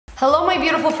Hello my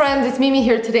beautiful friends, it's Mimi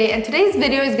here today, and today's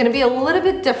video is going to be a little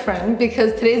bit different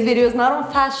because today's video is not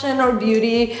on fashion or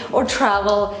beauty or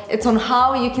travel. It's on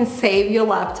how you can save your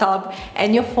laptop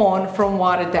and your phone from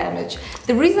water damage.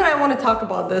 The reason I want to talk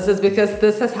about this is because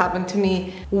this has happened to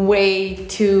me way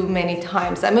too many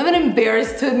times. I'm even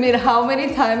embarrassed to admit how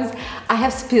many times I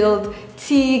have spilled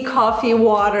tea, coffee,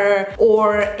 water,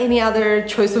 or any other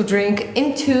choice of drink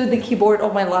into the keyboard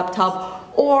of my laptop,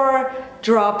 or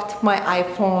dropped my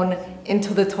iPhone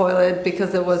into the toilet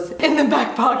because it was in the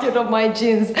back pocket of my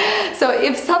jeans. So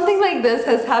if something like this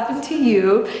has happened to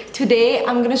you, today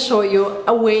I'm gonna show you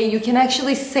a way you can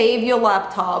actually save your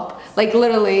laptop. Like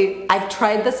literally, I've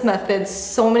tried this method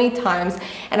so many times,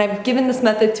 and I've given this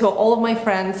method to all of my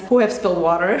friends who have spilled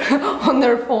water on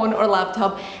their phone or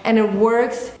laptop, and it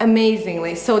works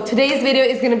amazingly. So today's video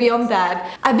is gonna be on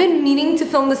that. I've been meaning to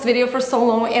film this video for so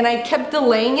long, and I kept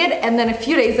delaying it, and then a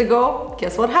few days ago,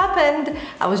 guess what happened?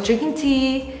 I was drinking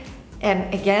tea,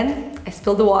 and again, I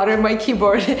spilled the water in my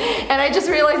keyboard. And I just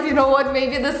realized, you know what,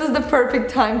 maybe this is the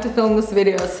perfect time to film this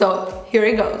video. So here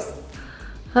it goes.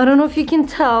 I don't know if you can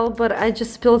tell, but I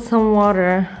just spilled some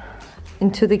water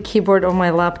into the keyboard of my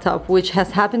laptop, which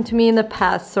has happened to me in the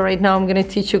past. So right now I'm gonna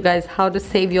teach you guys how to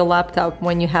save your laptop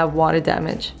when you have water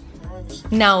damage.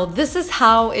 Now, this is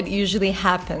how it usually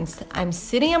happens. I'm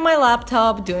sitting on my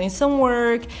laptop, doing some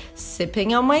work,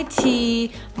 sipping on my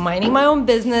tea, minding my own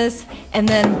business, and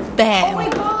then bam,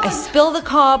 I spill the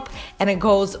cup and it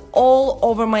goes all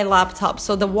over my laptop.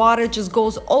 So the water just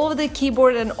goes all over the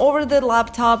keyboard and over the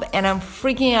laptop, and I'm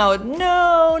freaking out.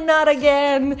 No, not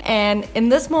again. And in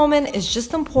this moment, it's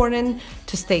just important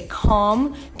to stay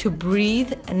calm, to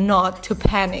breathe, and not to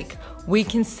panic. We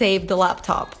can save the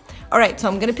laptop. Alright, so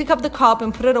I'm gonna pick up the cup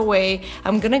and put it away.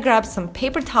 I'm gonna grab some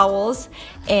paper towels,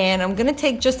 and I'm gonna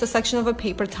take just a section of a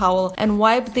paper towel and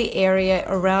wipe the area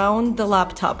around the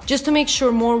laptop just to make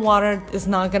sure more water is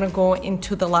not gonna go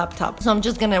into the laptop. So I'm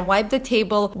just gonna wipe the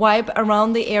table, wipe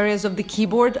around the areas of the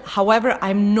keyboard. However,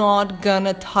 I'm not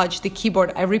gonna touch the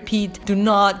keyboard. I repeat, do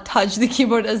not touch the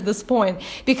keyboard at this point,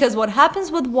 because what happens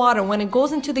with water when it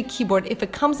goes into the keyboard, if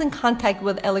it comes in contact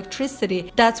with electricity,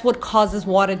 that's what causes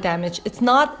water damage. It's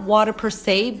not water per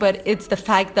se, but it's the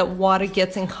fact that water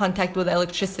gets in contact with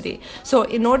electricity. So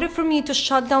in order for me to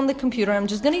shut down the computer, I'm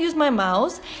just going to use my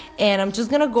mouse, and I'm just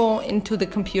going to go into the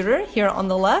computer here on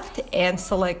the left and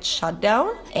select shut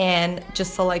down, and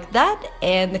just select that,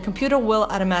 and the computer will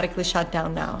automatically shut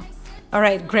down now.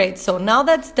 Alright, great. So now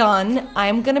that's done,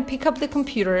 I'm gonna pick up the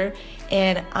computer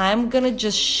and I'm gonna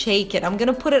just shake it. I'm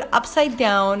gonna put it upside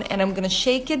down, and I'm gonna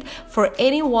shake it for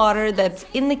any water that's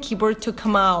in the keyboard to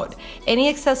come out. Any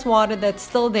excess water that's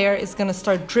still there is gonna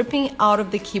start dripping out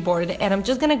of the keyboard, and I'm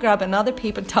just gonna grab another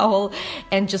paper towel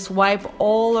and just wipe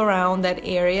all around that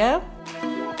area.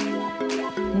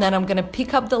 And then I'm gonna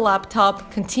pick up the laptop,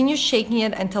 continue shaking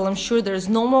it until I'm sure there's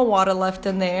no more water left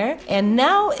in there. And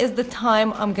now is the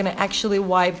time I'm gonna actually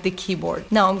wipe the keyboard.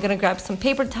 Now I'm gonna grab some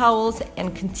paper towels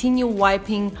and continue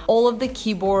wiping all of the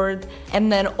keyboard, and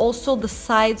then also the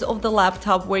sides of the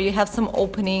laptop where you have some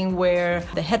opening where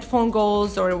the headphone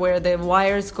goes or where the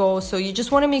wires go. So you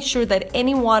just wanna make sure that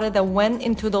any water that went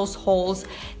into those holes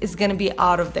is gonna be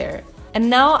out of there. And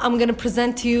now I'm gonna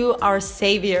present to you our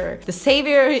savior. The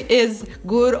savior is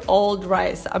good old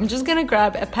rice. I'm just gonna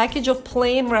grab a package of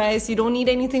plain rice. You don't need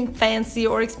anything fancy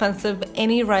or expensive.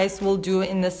 Any rice will do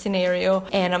in this scenario.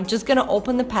 And I'm just gonna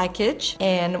open the package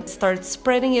and start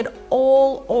spreading it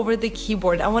all over the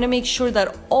keyboard. I wanna make sure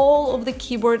that all of the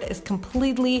keyboard is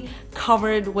completely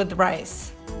covered with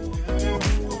rice.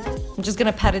 I'm just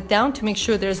gonna pat it down to make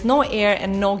sure there's no air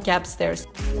and no gaps there.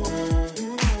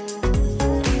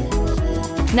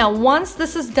 Now, once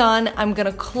this is done, I'm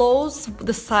gonna close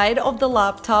the side of the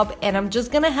laptop, and I'm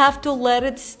just gonna have to let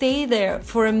it stay there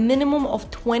for a minimum of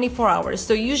 24 hours.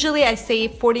 So usually I say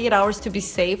 48 hours to be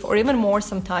safe, or even more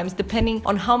sometimes, depending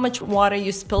on how much water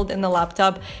you spilled in the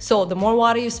laptop. So the more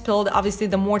water you spilled, obviously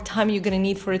the more time you're gonna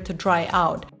need for it to dry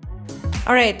out.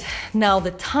 Alright, now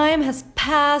the time has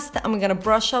passed. I'm gonna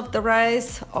brush off the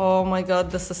rice. Oh my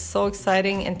god, this is so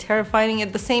exciting and terrifying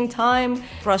at the same time.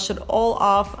 Brush it all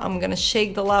off. I'm gonna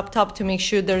shake the laptop to make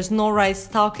sure there's no rice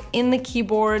stuck in the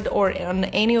keyboard or on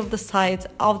any of the sides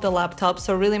of the laptop.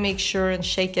 So really make sure and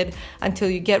shake it until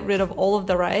you get rid of all of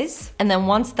the rice. And then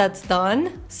once that's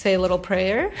done, say a little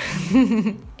prayer.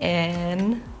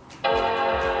 And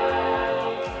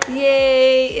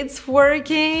Yay, it's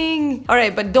working. All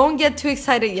right, but don't get too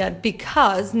excited yet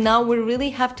because now we really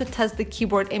have to test the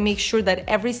keyboard and make sure that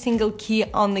every single key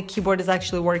on the keyboard is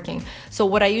actually working. So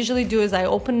what I usually do is I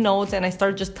open Notes and I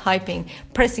start just typing,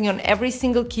 pressing on every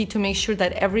single key to make sure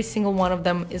that every single one of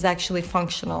them is actually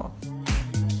functional.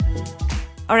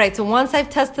 All right, so once I've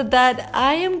tested that,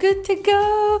 I am good to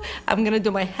go. I'm gonna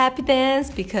do my happy dance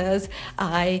because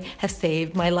I have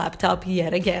saved my laptop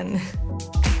yet again.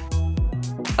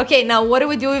 Okay, now what do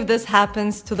we do if this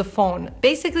happens to the phone?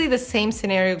 Basically, the same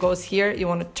scenario goes here. You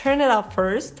want to turn it up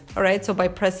first, all right? So by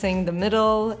pressing the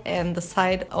middle and the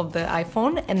side of the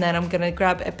iPhone, and then I'm gonna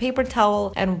grab a paper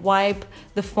towel and wipe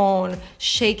the phone,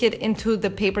 shake it into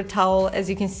the paper towel. As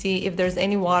you can see, if there's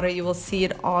any water, you will see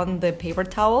it on the paper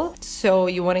towel. So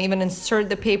you want to even insert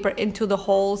the paper into the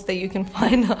holes that you can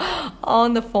find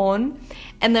on the phone.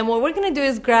 And then what we're gonna do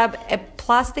is grab a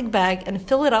plastic bag and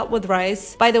fill it up with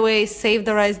rice. By the way, save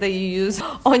the rice that you use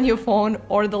on your phone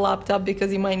or the laptop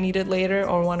because you might need it later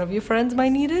or one of your friends might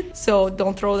need it. So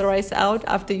don't throw the rice out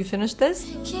after you finish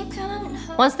this.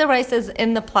 Once the rice is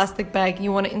in the plastic bag,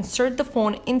 you want to insert the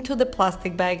phone into the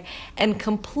plastic bag and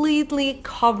completely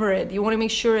cover it. You want to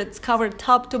make sure it's covered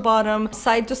top to bottom,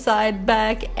 side to side,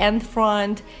 back and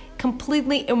front,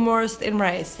 completely immersed in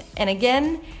rice. And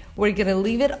again, we're gonna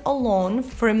leave it alone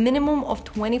for a minimum of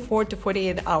 24 to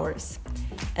 48 hours.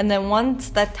 And then once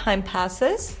that time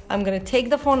passes, I'm gonna take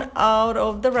the phone out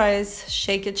of the rice,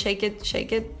 shake it, shake it,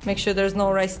 shake it, make sure there's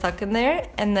no rice stuck in there,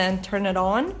 and then turn it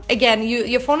on. Again,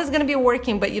 your phone is gonna be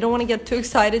working, but you don't wanna get too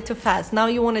excited too fast. Now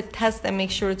you wanna test and make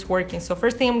sure it's working. So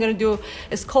first thing I'm gonna do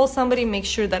is call somebody, make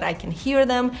sure that I can hear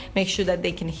them, make sure that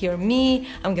they can hear me.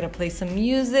 I'm gonna play some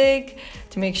music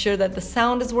to make sure that the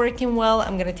sound is working well.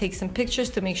 I'm gonna take some pictures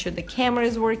to make sure the camera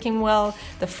is working well,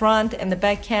 the front and the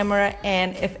back camera,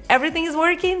 and if everything is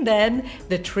working, then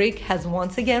the trick has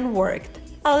once again worked.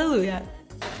 Hallelujah.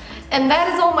 And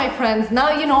that is all, my friends.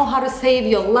 Now you know how to save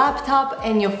your laptop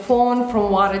and your phone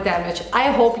from water damage.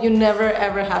 I hope you never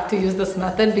ever have to use this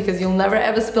method because you'll never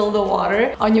ever spill the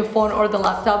water on your phone or the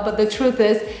laptop. But the truth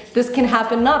is, this can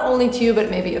happen not only to you, but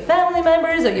maybe your family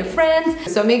members or your friends.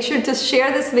 So make sure to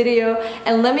share this video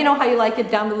and let me know how you like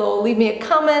it down below. Leave me a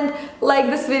comment, like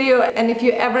this video, and if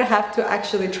you ever have to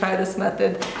actually try this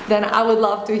method, then I would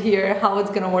love to hear how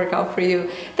it's gonna work out for you.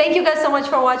 Thank you guys so much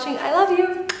for watching. I love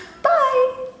you.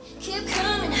 Bye. Keep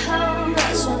coming home,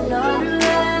 but you're not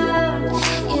around.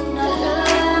 You're not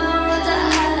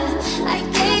around. I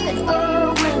gave it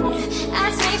all when you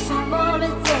asked me for more,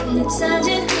 but then you turned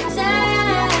it